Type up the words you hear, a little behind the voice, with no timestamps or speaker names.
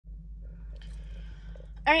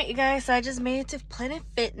Alright, you guys, so I just made it to Planet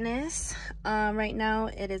Fitness. Right now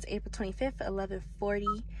it is April 25th,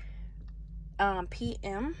 11:40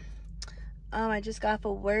 p.m. I just got off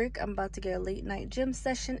of work. I'm about to get a late night gym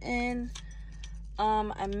session in.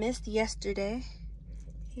 I missed yesterday.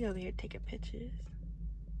 He over here taking pictures.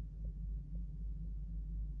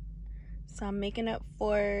 So I'm making up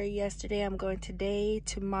for yesterday. I'm going today,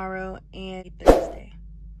 tomorrow, and Thursday.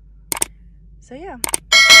 So yeah.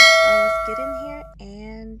 Let's get in here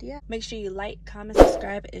and yeah, make sure you like, comment,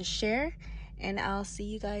 subscribe, and share, and I'll see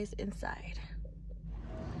you guys inside.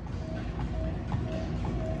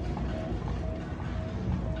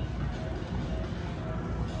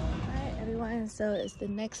 Alright everyone, so it's the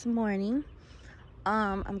next morning.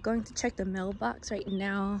 I'm going to check the mailbox right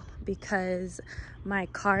now because my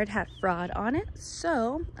card had fraud on it,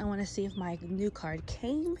 so I want to see if my new card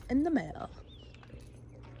came in the mail.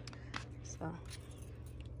 So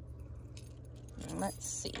let's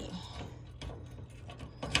see.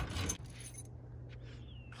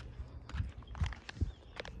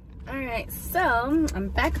 Alright, so I'm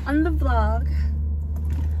back on the vlog.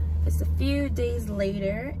 It's a few days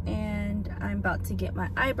later and I'm about to get my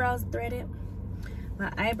eyebrows threaded.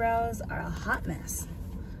 My eyebrows are a hot mess.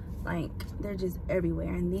 Like, they're just everywhere,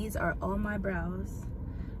 and these are all my brows,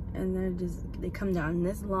 and they come down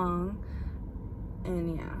this long,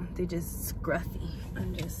 and yeah, they're just scruffy.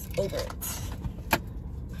 I'm just over it.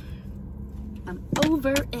 I'm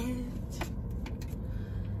over it.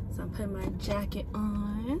 So I'm putting my jacket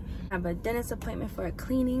on. I have a dentist appointment for a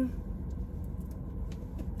cleaning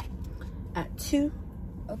at 2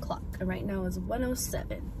 o'clock. And right now it's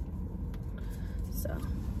 1:07. So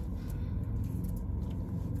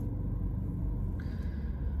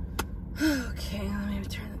okay, let me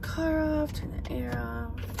turn the car off, turn the air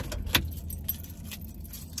off.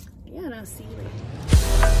 Yeah, and I'll see you later.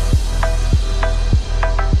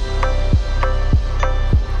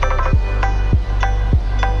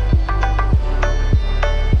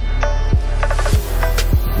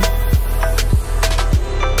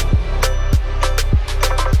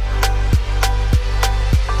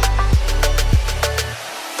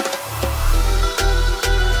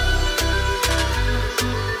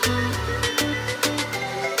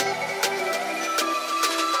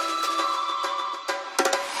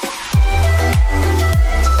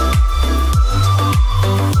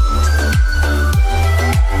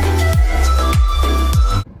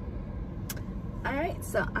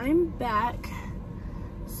 So I'm back.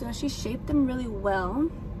 So she shaped them really well.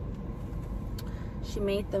 She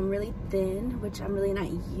made them really thin, which I'm really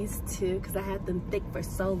not used to because I had them thick for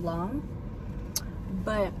so long.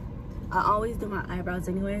 But I always do my eyebrows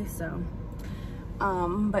anyway, so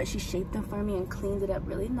but she shaped them for me and cleaned it up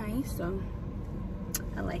really nice, so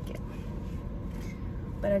I like it.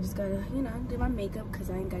 But I just gotta, you know, do my makeup because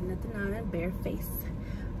I ain't got nothing on, bare face.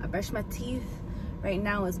 I brushed my teeth. Right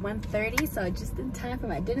now it's 1:30, so just in time for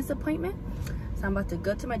my dentist appointment. So I'm about to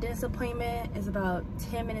go to my dentist appointment. It's about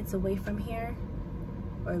 10 minutes away from here,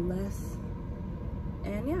 or less.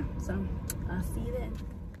 And yeah, so I'll see you then.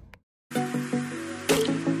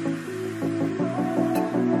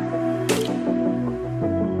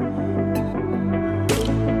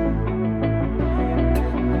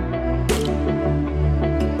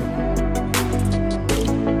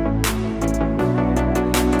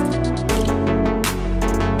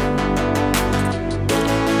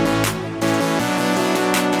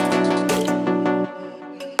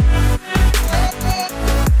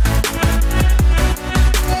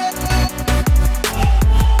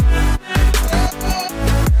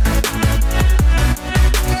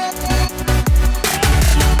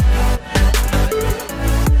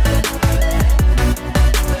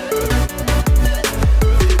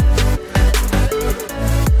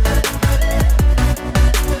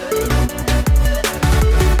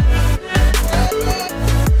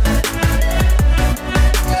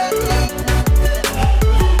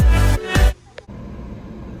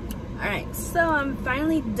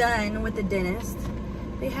 Finally done with the dentist.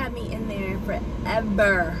 They had me in there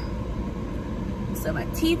forever. So my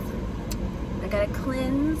teeth, I gotta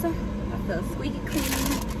cleanse. I feel squeaky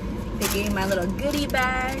clean. They gave me my little goodie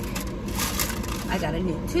bag. I got a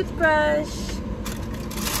new toothbrush.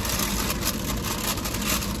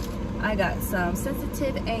 I got some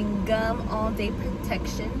sensitive and gum all day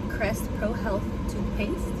protection Crest Pro Health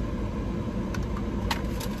toothpaste.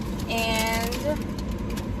 And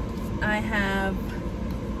I have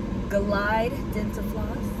Glide Dental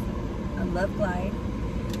Floss. I love Glide.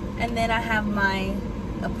 And then I have my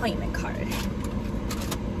appointment card.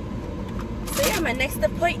 So yeah, my next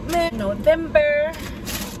appointment, November.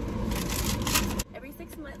 Every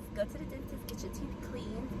 6 months go to the dentist, get your teeth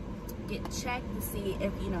cleaned, get checked to see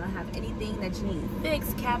if you know have anything that you need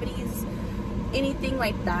fixed, cavities, anything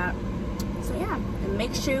like that. So yeah, and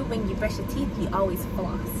make sure when you brush your teeth you always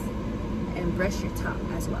floss and brush your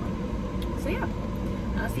tongue as well. So yeah,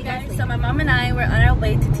 I'll see you guys later. So my mom and I were on our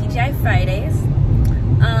way to TGI Fridays.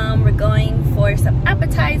 We're going for some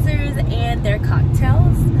appetizers and their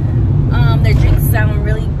cocktails. Their drinks sound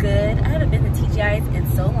really good. I haven't been to TGI's in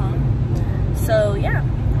so long. So yeah,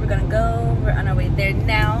 we're gonna go. We're on our way there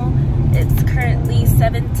now. It's currently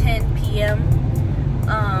 7:10 p.m.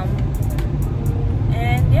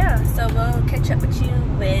 And yeah, so we'll catch up with you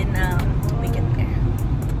when we get there.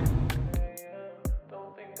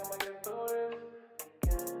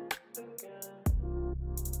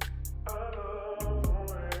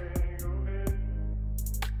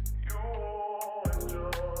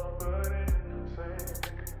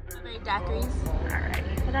 Daiquiris. Alright.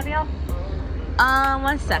 Would that be all?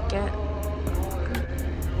 1 second.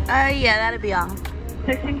 Yeah, that'll be all.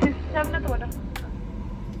 1667 at the window.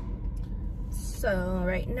 So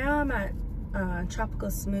right now I'm at Tropical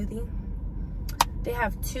Smoothie. They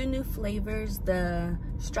have 2 new flavors, the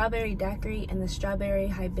strawberry daiquiri and the strawberry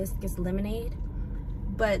hibiscus lemonade.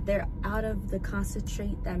 But they're out of the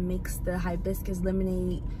concentrate that makes the hibiscus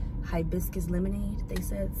lemonade, they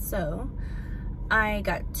said. So I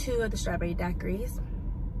got 2 of the strawberry daiquiris.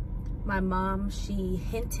 My mom, she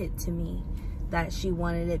hinted to me that she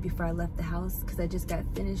wanted it before I left the house because I just got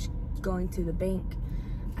finished going to the bank.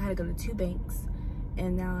 I had to go to 2 banks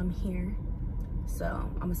and now I'm here. So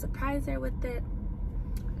I'm gonna surprise her with it.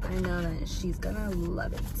 I know that she's gonna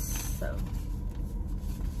love it, so.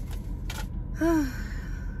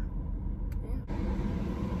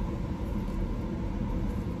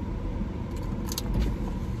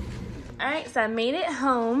 Alright, so I made it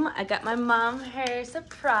home. I got my mom her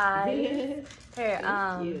surprise, her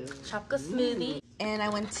tropical smoothie. And I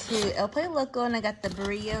went to El Pollo Loco and I got the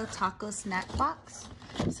burrito taco snack box.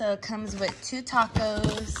 So it comes with 2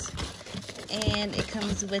 tacos and it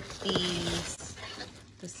comes with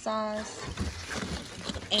the sauce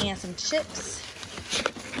and some chips.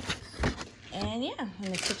 And yeah,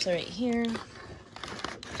 and the chips are right here.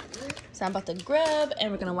 So I'm about to grub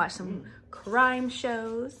and we're gonna watch some crime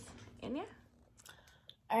shows. And yeah.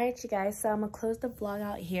 Alright you guys, so I'm gonna close the vlog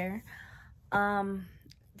out here.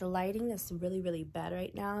 The lighting is really bad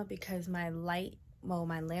right now because my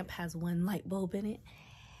lamp has 1 light bulb in it.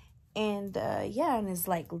 And yeah, and it's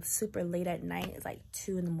like super late at night. It's like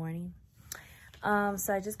 2 in the morning.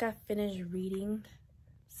 So I just got finished reading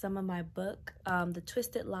some of my book, the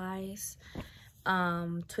Twisted Lies,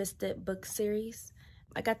 Twisted book series.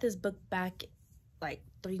 I got this book back like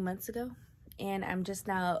 3 months ago. And I'm just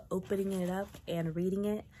now opening it up and reading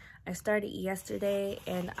it. I started yesterday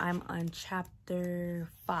and I'm on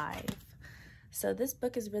chapter 5. So this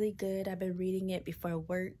book is really good. I've been reading it before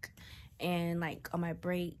work and like on my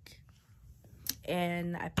break.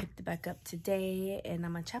 And I picked it back up today and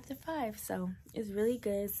I'm on chapter 5. So it's really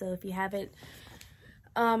good. So if you haven't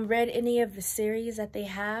read any of the series that they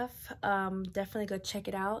have, definitely go check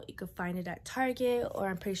it out. You can find it at Target or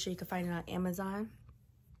I'm pretty sure you can find it on Amazon.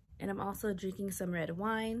 And I'm also drinking some red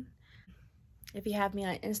wine. If you have me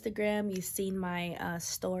on Instagram, you've seen my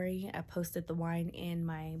story. I posted the wine in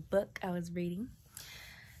my book I was reading.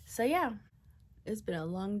 So yeah, it's been a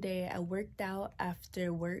long day. I worked out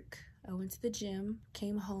after work. I went to the gym,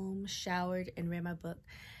 came home, showered, and read my book.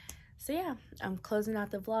 So yeah, I'm closing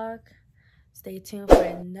out the vlog. Stay tuned for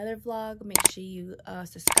another vlog. Make sure you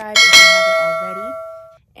subscribe if you haven't already.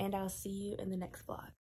 And I'll see you in the next vlog.